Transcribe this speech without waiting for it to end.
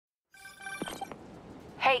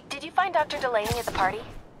Hey, did you find Dr. Delaney at the party?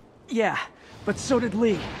 Yeah, but so did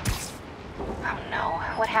Lee. Oh no,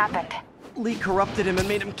 what happened? Lee corrupted him and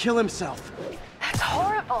made him kill himself. That's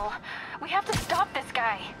horrible. We have to stop this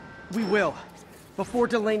guy. We will. Before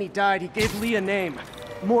Delaney died, he gave Lee a name.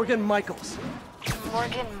 Morgan Michaels.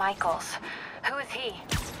 Morgan Michaels. Who is he?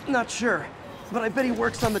 Not sure, but I bet he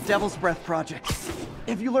works on the Devil's Breath project.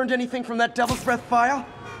 Have you learned anything from that Devil's Breath file?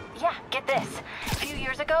 Yeah, get this. A few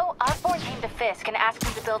years ago, Osborn came to Fisk and asked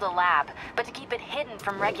him to build a lab, but to keep it hidden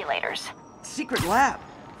from regulators. Secret lab?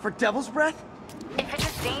 For Devil's Breath? If it's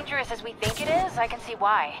as dangerous as we think it is, I can see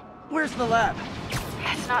why. Where's the lab?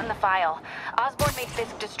 It's not in the file. Osborn made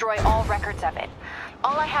Fisk destroy all records of it.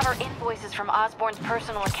 All I have are invoices from Osborn's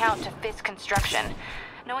personal account to Fisk Construction.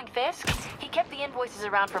 Knowing Fisk, he kept the invoices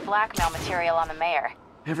around for blackmail material on the mayor.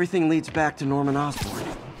 Everything leads back to Norman Osborn.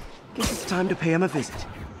 Guess it's time to pay him a visit.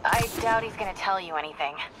 I doubt he's gonna tell you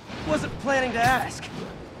anything. Wasn't planning to ask.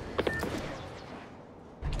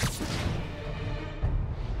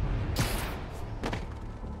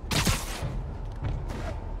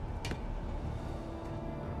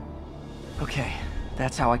 Okay,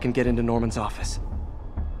 that's how I can get into Norman's office.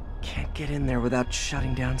 Can't get in there without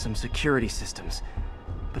shutting down some security systems.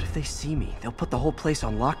 But if they see me, they'll put the whole place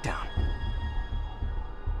on lockdown.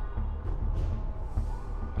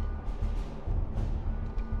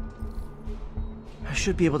 I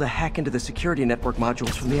should be able to hack into the security network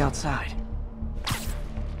modules from the outside.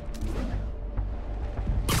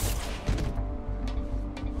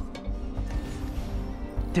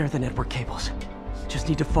 There are the network cables. Just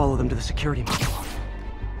need to follow them to the security module.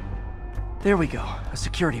 There we go, a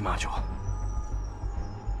security module.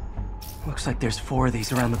 Looks like there's 4 of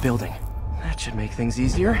these around the building. That should make things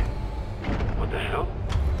easier. What the hell?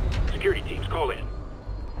 Security teams, call in.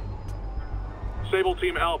 Sable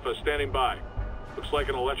Team Alpha standing by. Looks like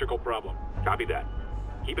an electrical problem. Copy that.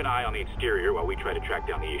 Keep an eye on the exterior while we try to track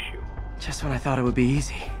down the issue. Just when I thought it would be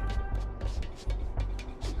easy.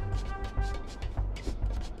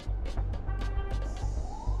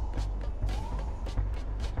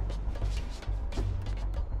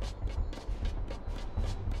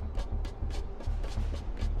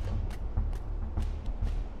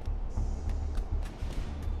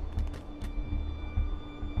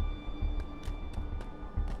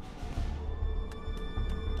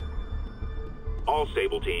 All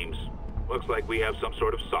Sable teams. Looks like we have some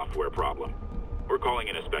sort of software problem. We're calling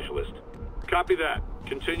in a specialist. Copy that.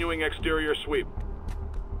 Continuing exterior sweep.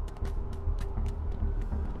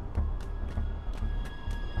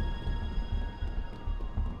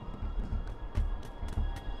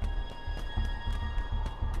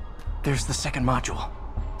 There's the second module.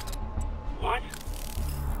 What?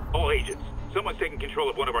 All agents, someone's taking control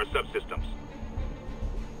of one of our subsystems.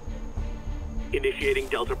 Initiating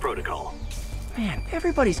Delta Protocol. Man,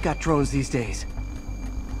 everybody's got drones these days.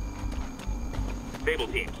 Sable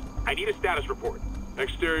teams, I need a status report.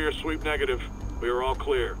 Exterior sweep negative. We are all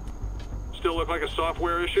clear. Still look like a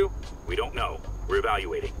software issue? We don't know. We're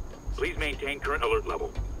evaluating. Please maintain current alert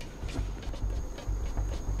level.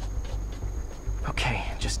 Okay,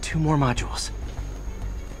 just 2 more modules.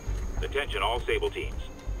 Attention all Sable teams.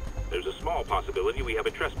 There's a small possibility we have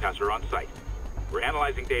a trespasser on site. We're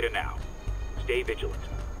analyzing data now. Stay vigilant.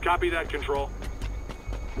 Copy that, Control.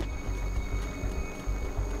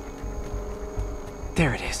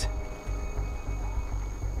 There it is.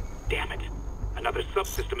 Damn it. Another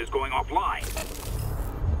subsystem is going offline.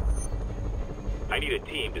 I need a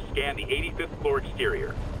team to scan the 85th floor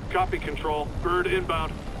exterior. Copy, Control. Bird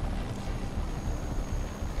inbound.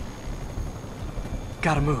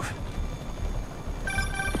 Gotta move.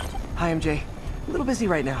 Hi, MJ. A little busy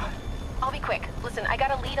right now. I'll be quick. Listen, I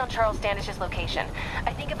got a lead on Charles Standish's location.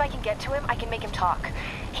 I think if I can get to him, I can make him talk.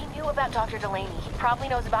 He knew about Dr. Delaney. He probably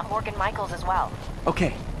knows about Morgan Michaels as well.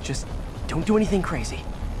 Okay, just don't do anything crazy.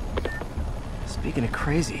 Speaking of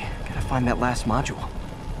crazy, gotta find that last module.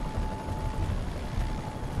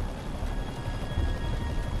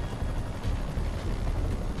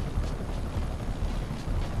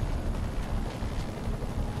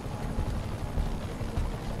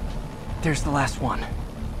 There's the last one.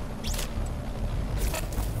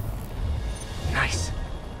 Nice.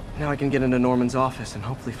 Now I can get into Norman's office and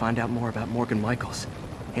hopefully find out more about Morgan Michaels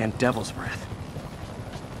and Devil's Breath.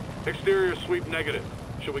 Exterior sweep negative.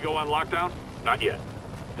 Should we go on lockdown? Not yet.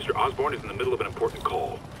 Mr. Osborn is in the middle of an important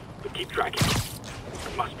call, but keep tracking.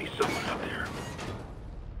 There must be someone out there.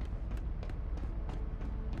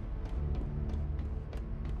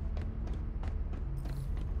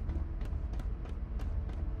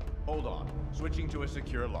 Hold on. Switching to a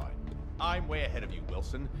secure line. I'm way ahead of you,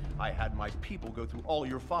 Wilson. I had my people go through all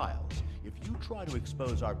your files. If you try to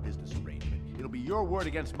expose our business arrangement, it'll be your word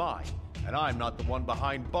against mine, and I'm not the one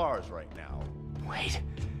behind bars right now. Wait,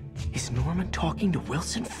 is Norman talking to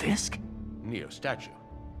Wilson Fisk? Neo statue.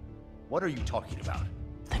 What are you talking about?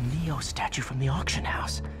 The Neo statue from the auction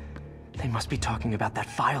house. They must be talking about that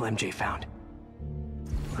file MJ found.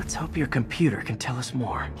 Let's hope your computer can tell us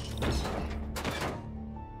more.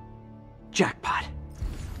 Jackpot.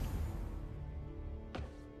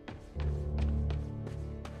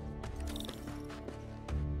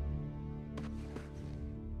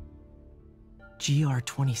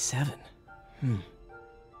 GR-27.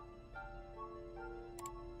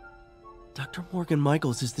 Dr. Morgan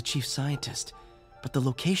Michaels is the chief scientist, but the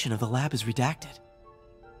location of the lab is redacted.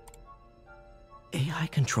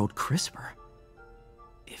 AI-controlled CRISPR.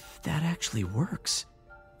 If that actually works,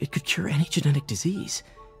 it could cure any genetic disease.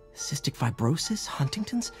 Cystic fibrosis,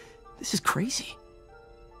 Huntington's? This is crazy.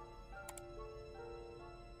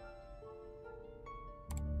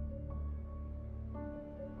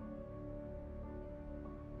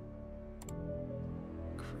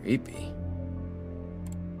 Creepy.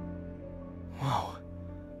 Whoa.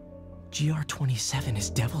 GR-27 is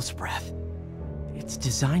Devil's Breath. It's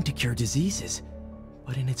designed to cure diseases,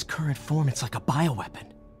 but in its current form, it's like a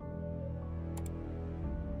bioweapon.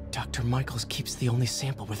 Dr. Michaels keeps the only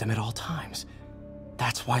sample with him at all times.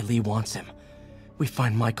 That's why Lee wants him. We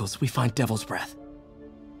find Michaels, we find Devil's Breath.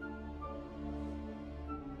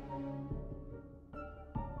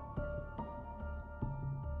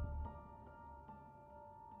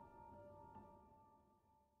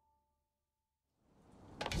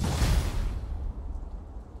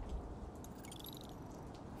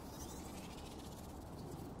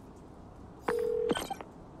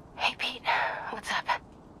 Hey, Pete. What's up?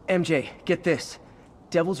 MJ, get this.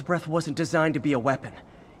 Devil's Breath wasn't designed to be a weapon.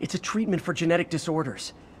 It's a treatment for genetic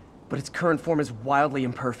disorders. But its current form is wildly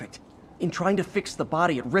imperfect. In trying to fix the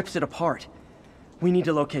body, it rips it apart. We need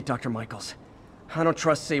to locate Dr. Michaels. I don't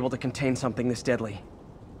trust Sable to contain something this deadly.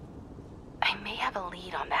 I may have a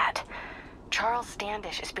lead on that. Charles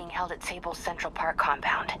Standish is being held at Sable's Central Park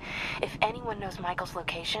compound. If anyone knows Michael's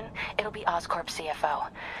location, it'll be Oscorp's CFO.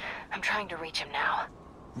 I'm trying to reach him now.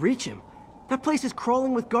 Reach him? That place is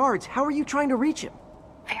crawling with guards. How are you trying to reach him?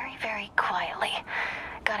 Very, very quietly.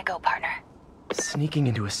 Gotta go, partner. Sneaking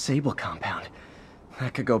into a Sable compound.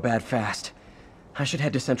 That could go bad fast. I should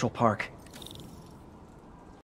head to Central Park.